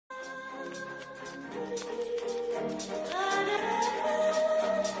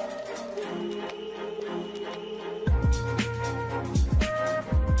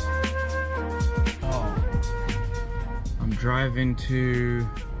driving to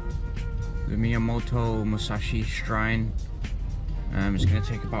the Miyamoto Musashi shrine. It's going to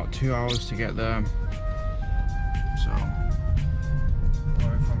take about 2 hours to get there. So,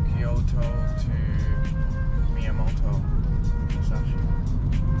 going from Kyoto to Miyamoto Musashi.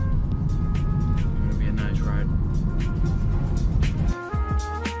 It's going to be a nice ride.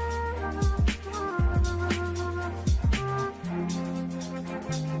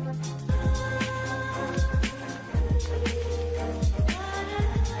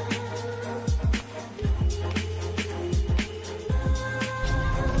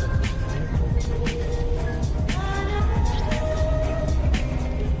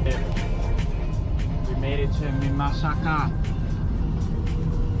 To Mimaska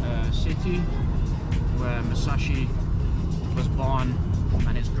city, where Musashi was born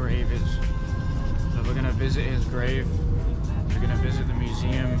and his grave is. So we're gonna visit his grave. We're gonna visit the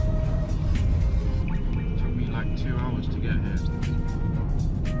museum. It took me like 2 hours to get here.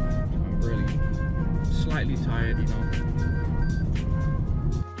 I'm really slightly tired, you know.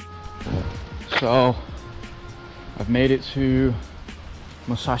 So I've made it to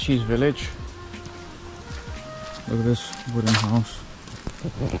Musashi's village. Look at this wooden house.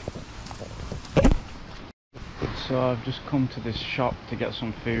 So I've just come to this shop to get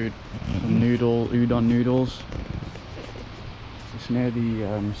some food, some udon noodles. It's near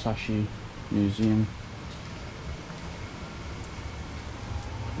the Musashi Museum.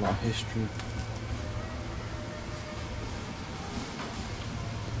 A lot of history.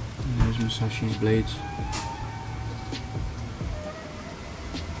 And there's Musashi's blades.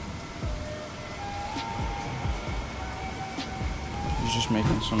 Just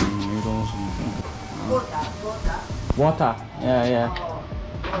making some noodles and water. Yeah.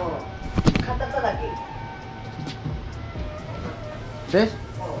 This?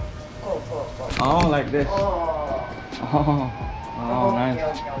 Oh, like this. Oh, nice.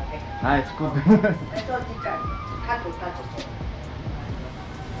 Nice, good.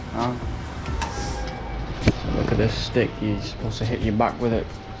 So look at this stick. You're supposed to hit your back with it.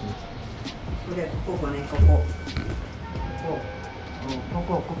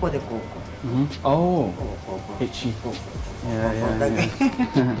 Oh, itchy. Yeah.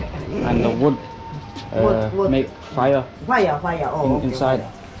 And the wood make fire. Inside.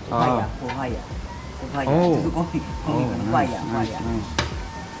 Fire.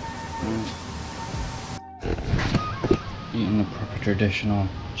 Eating the proper traditional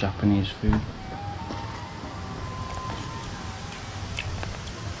Japanese food.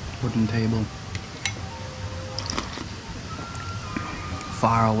 Wooden table.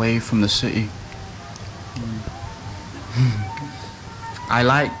 Far away from the city. I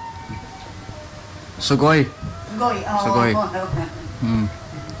like Sugoi. Sugoi.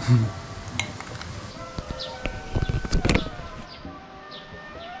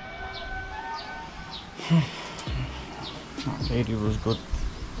 That lady was good.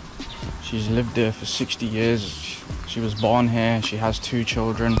 She's lived there for 60 years. She was born here, she has 2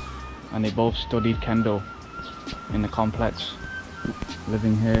 children, and they both studied kendo in the complex.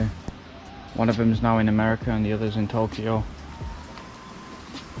 Living here. One of them is now in America and the other's in Tokyo.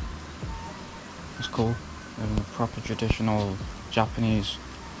 It's cool. Having a proper traditional Japanese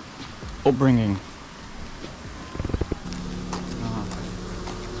upbringing.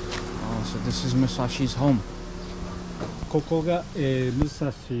 Oh, so this is Musashi's home. ここが、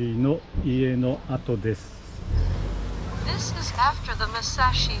Musashiの家の跡です。 This is after the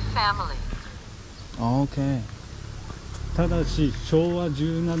Musashi family. Okay. ただし昭和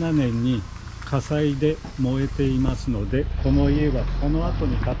17年に火災で燃えていますので、この家はその後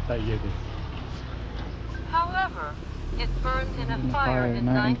に建った家です。 However, it burned in a fire in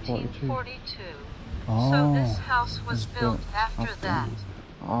 1942. So this house was built after that.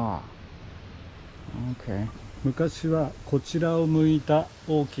 Ah. Okay. 昔はこちらを向いた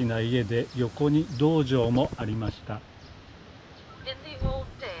大きな家で、横に道場もありました。 In the old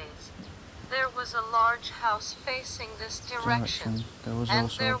days, there was a large house facing this direction, and there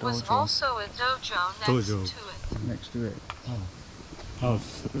was also a dojo next to it.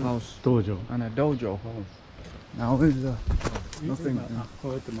 House. Dojo. And a dojo. Now is nothing. こ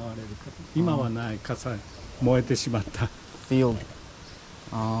うやって回れる。今はない。火災燃えてしまった。 Field.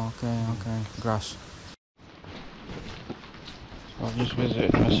 Oh, okay. Grass. So I've just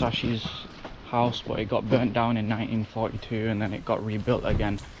visited Musashi's house, but it got burnt down in 1942 and then it got rebuilt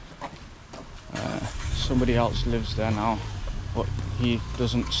again. Somebody else lives there now, but he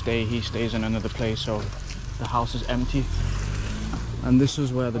doesn't stay, he stays in another place, so the house is empty. And this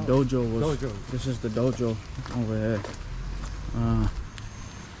is where the dojo was. This is the dojo over here.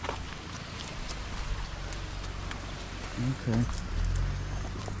 Okay.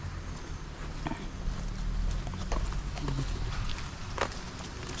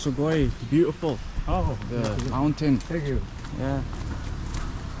 Sugoi, beautiful. Oh, The mountain. thank you. Yeah.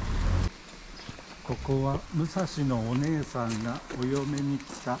 ここは武蔵のお姉さんがお嫁に来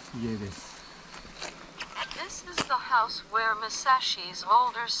た家です。This is the house where Musashi's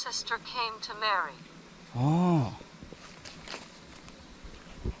older sister came to marry. Oh.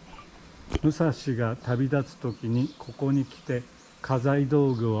 武蔵が旅立つ時にここに来て家財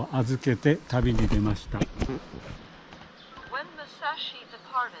道具を預けて旅に出ました。When Musashi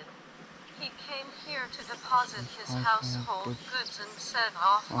departed, he came here to deposit his household goods and set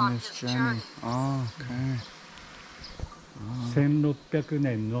off on his journey. Oh, okay. 1600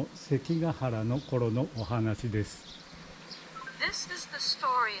年の関ヶ原の頃のお話です。This is the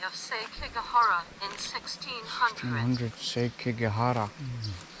story of Sekigahara in 1600. Sekigahara.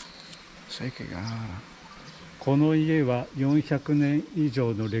 Sekigahara. この家は400年以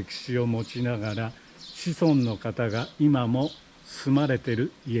上の歴史を持ちながら子孫の方が今も住まれてい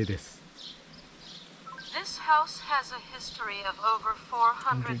る家です。This house has a history of over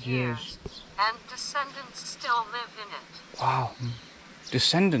 400 years, and descendants still live in it. Wow.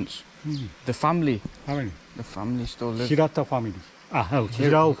 Descendants. The family. The family still lives. 平田ファミリー。あ、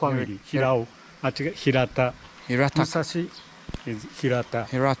平尾ファミリー。平尾。あ、違う。平田。Hirata. 武蔵。平田。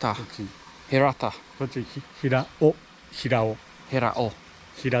Hirata. Hirata. こっち平尾。平尾。Hirao.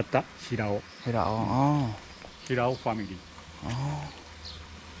 平田。平尾。Hirao. Oh. 平尾ファミリー。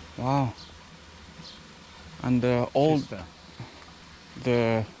Oh. Wow. And the old,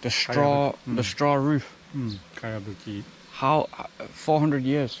 the straw, the straw roof. かやぶき。How 400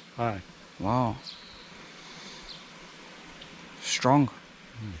 years? はい。Wow. Strong.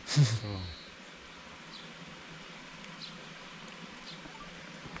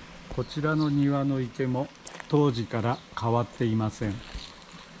 こちらの庭の池も当時から変わっていません。The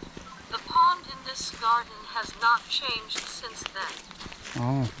pond in this garden has not changed since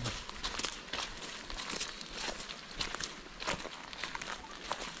then. Oh.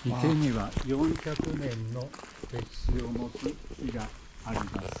 池には400年の歴史を持つ木がありま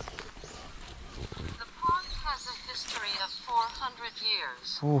す。The pond has a history of 400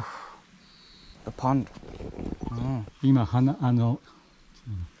 years. Oh. The pond. Oh. 今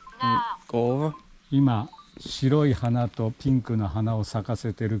Now, Go over. 今白い花とピンクの花を咲か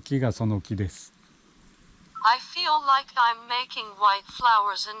せている木がその木です。I feel like I'm making white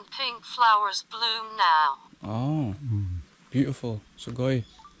flowers and pink flowers bloom now. Oh. Beautiful. Sugoi.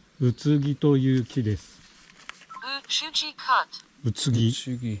 うつぎという木です。Uchuji cut. うつぎ。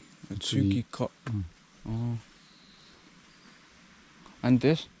 Utsugi cut. Oh. And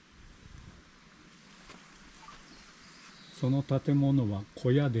this? その建物は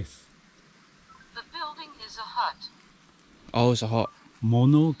小屋です。The building is a hut. Oh, it's a hut.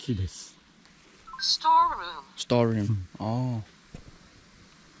 物置です。Storeroom. Storeroom. Oh.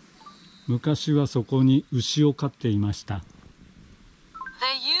 昔はそこに牛を飼っていました。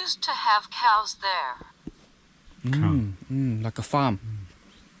They used to have cows there. Like a farm.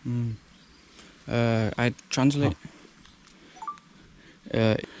 I translate.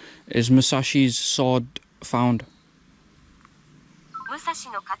 Is Musashi's sword found? 武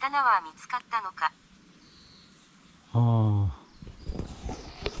蔵の刀は見つかったのか。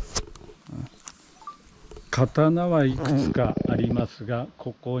刀はいくつかありますが、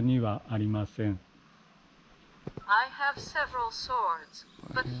ここにはありません。I have several swords,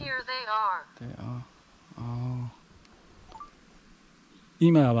 but here they are. They are. Oh.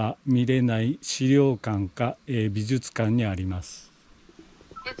 今は見れない資料館か、美術館にあります。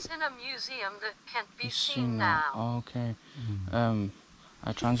It's in a museum that can't be seen now. Oh, okay.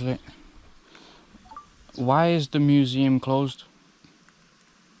 I translate. Why is the museum closed?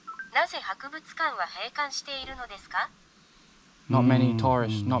 なぜ博物館は閉館しているのですか？ Not many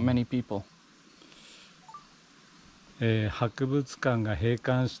tourists, not many people. 博物館が閉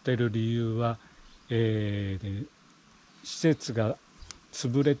館している理由は、施設が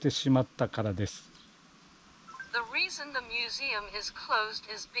潰れてしまったからです。The reason the museum is closed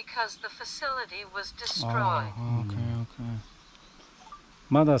is because the facility was destroyed. Oh, okay, okay.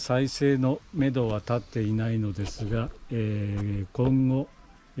 まだ再生のめどは立っていないのですが、今後、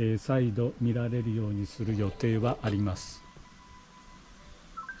再度見られるようにする予定はあります。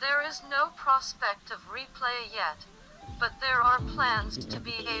There is no prospect of replay yet, but there are plans to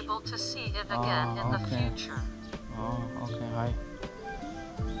be able to see it again in the future. Oh, okay, hi.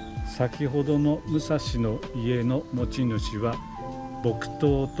 先ほどの武蔵の家の持ち主は木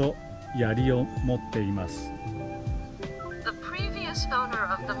刀と槍を持っています。The previous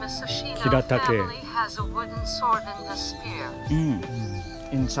owner of The Musashino Hiratake. family has a wooden sword in the spear.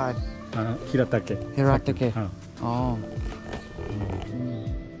 Inside. 平竹 Hiratake. あ Oh.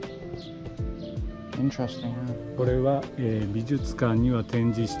 Interesting. これは、美術館には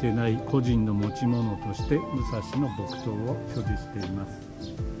展示してない個人の持ち物として武蔵の木刀を所持しています。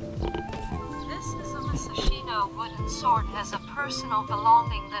 This is a Musashino wooden sword as a personal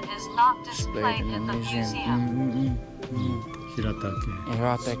belonging that is not displayed in the museum. 平竹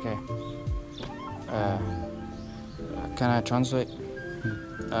Hiratake. Can I translate?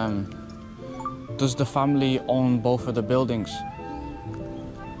 Does the family own both of the buildings?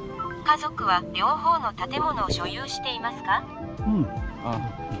 家族は両方の建物を所有していますか？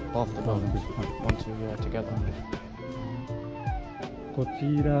 Both the buildings. 1, 2, yeah, together. こ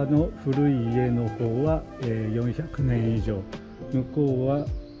ちらの古い家の方は、400年以上、向こうは、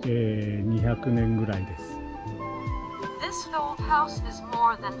200年ぐらいです。 This old house is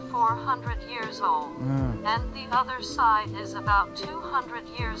more than 400 years old, and the other side is about 200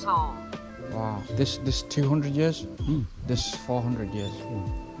 years old. Wow. This 200 years? This 400 years.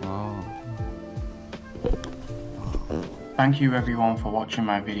 Wow. Thank you everyone for watching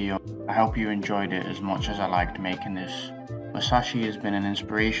my video. I hope you enjoyed it as much as I liked making this. Musashi has been an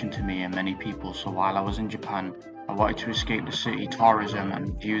inspiration to me and many people, so while I was in Japan, I wanted to escape the city tourism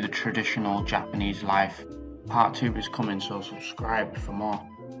and view the traditional Japanese life. Part 2 is coming, so subscribe for more.